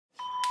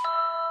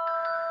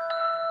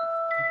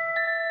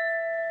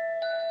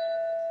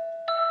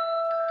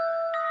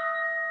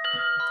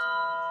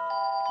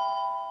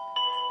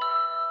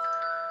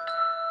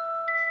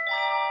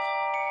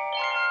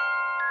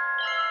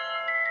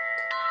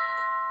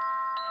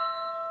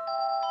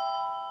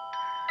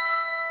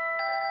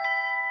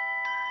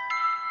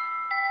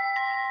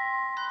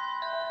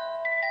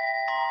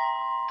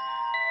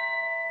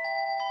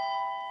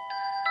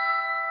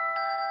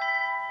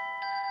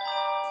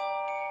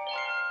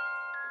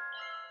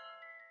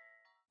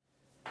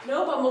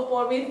No,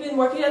 Bumblebore, we've been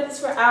working at this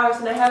for hours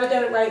and I haven't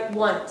done it right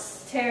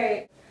once.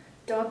 Terry,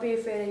 don't be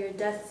afraid of your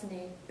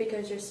destiny,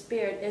 because your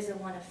spirit isn't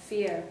one of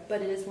fear,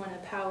 but it is one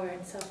of power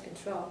and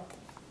self-control.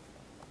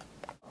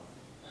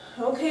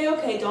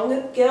 Okay,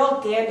 don't get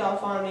all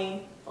Gandalf on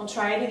me. I'll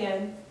try it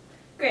again.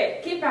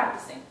 Great, keep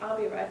practicing. I'll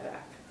be right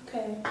back.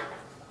 Okay.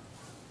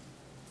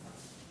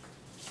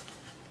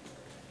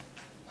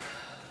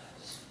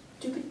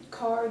 Stupid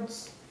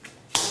cards.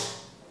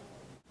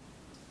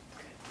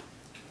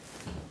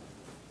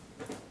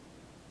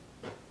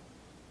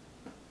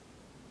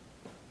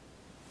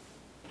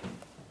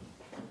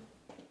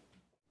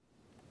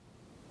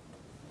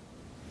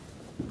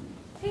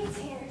 Hey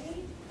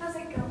Tarry, how's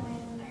it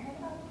going? I heard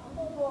about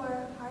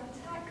Bumblebore heart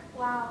attack.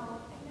 Wow,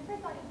 I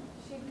never thought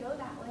she'd go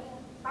that way.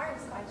 Fire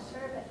squad,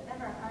 sure, but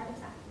never a heart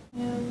attack.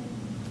 Yeah.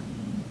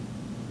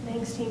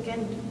 Thanks,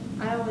 Tinkin.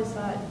 I always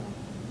thought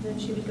that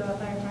she would go out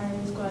by her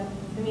firing squad.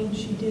 I mean,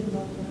 she did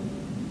love them.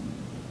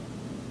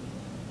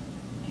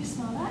 You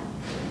smell that?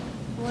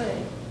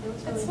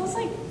 What? It smells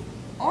like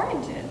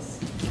oranges.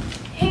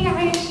 Hey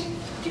guys,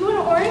 do you want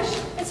an orange?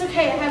 It's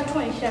okay, I have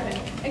 27.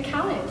 I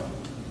counted.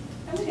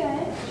 I'm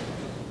good.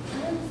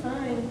 I'm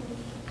fine.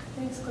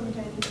 Thanks,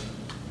 Clementine.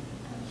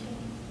 Okay.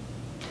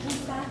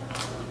 What's that?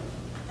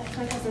 That's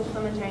my cousin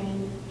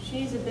Clementine.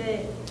 She's a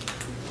bit...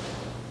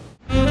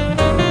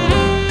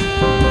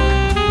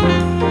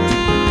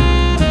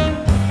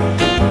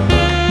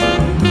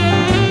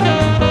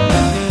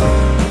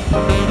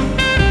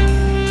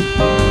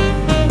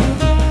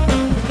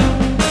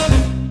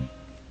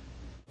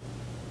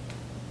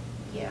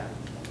 Yeah.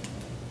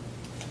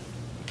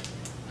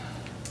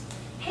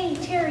 Hey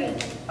Terry,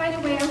 by the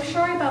way, I'm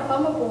sorry about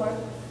Bumblebore.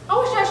 I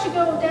wish I should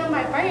go down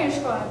my firing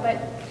squad,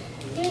 but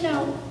you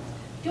know,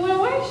 do you want to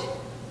orange?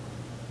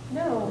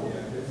 No.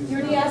 You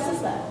already asked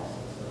us that.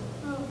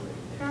 Oh,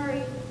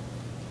 sorry.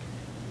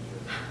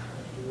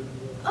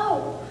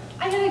 Oh,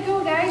 I gotta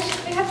go, guys.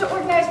 I have to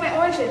organize my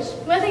oranges.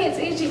 One thing it's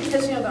easy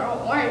because, you know, they're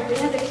all orange. We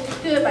have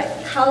to do it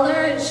by color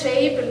and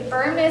shape and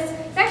firmness.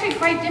 It's actually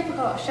quite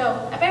difficult,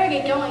 so I better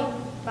get going.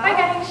 Bye,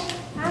 guys.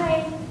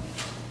 Bye.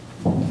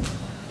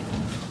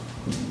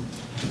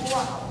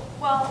 Wow.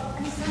 Well,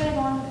 are you still gonna go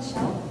on with the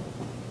show?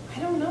 I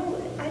don't know.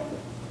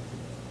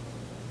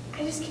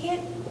 I just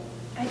can't.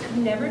 I could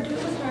never do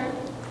it with her.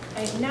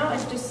 Now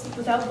it's just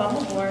without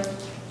Bumblebore.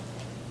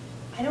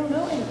 I don't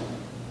know.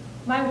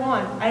 My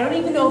wand. I don't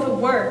even know if it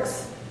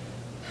works.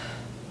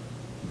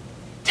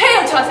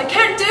 Tail toss! I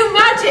can't do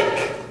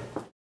magic!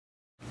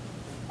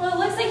 Well, it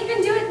looks like you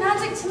can do it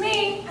magic to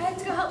me. I have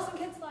to go help some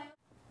kids fly.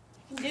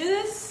 I can do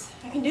this.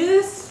 I can do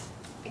this.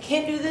 I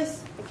can't do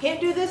this. I can't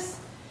do this.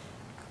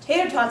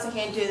 Tater tots, I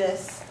can't do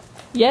this.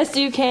 Yes,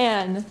 you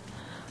can.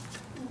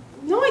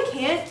 No, I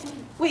can't.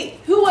 Wait,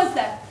 who was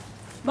that?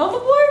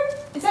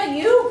 Bumblebore? Is that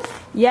you?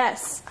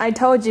 Yes, I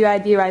told you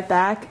I'd be right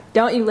back.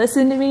 Don't you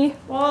listen to me?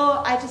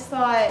 Well, I just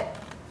thought...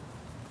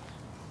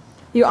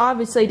 You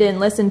obviously didn't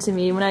listen to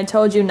me when I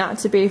told you not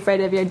to be afraid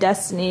of your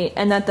destiny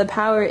and that the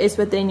power is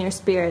within your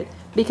spirit.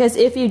 Because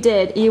if you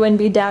did, you wouldn't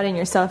be doubting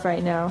yourself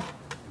right now.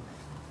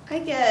 I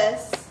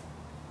guess.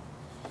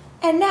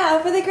 And now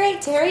for the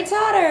great Tarry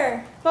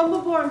Totter.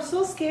 Bumblebore, I'm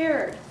so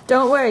scared.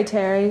 Don't worry,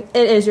 Terry.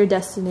 It is your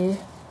destiny.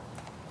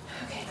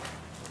 Okay.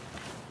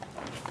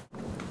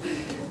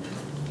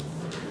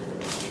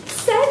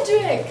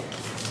 Cedric!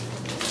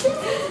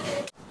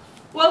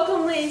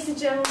 Welcome, ladies and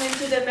gentlemen,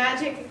 to the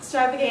Magic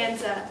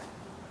Extravaganza.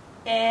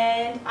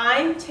 And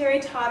I'm Tarry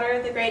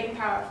Totter, the Great and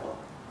Powerful.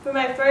 For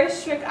my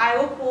first trick, I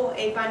will pull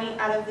a bunny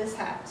out of this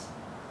hat.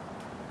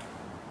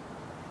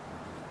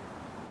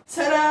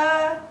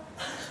 Ta-da!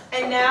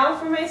 And now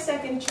for my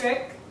second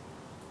trick,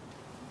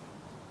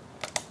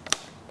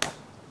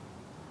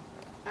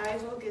 I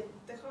will get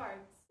the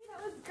cards.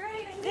 That was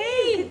great. I knew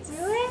Hey! you could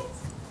do it.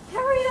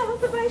 Harry, that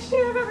was the best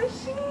shit I've ever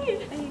seen.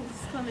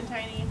 Thanks,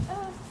 Clementine.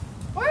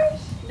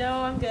 Orange?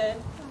 No, I'm good.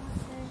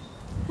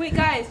 Wait,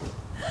 guys.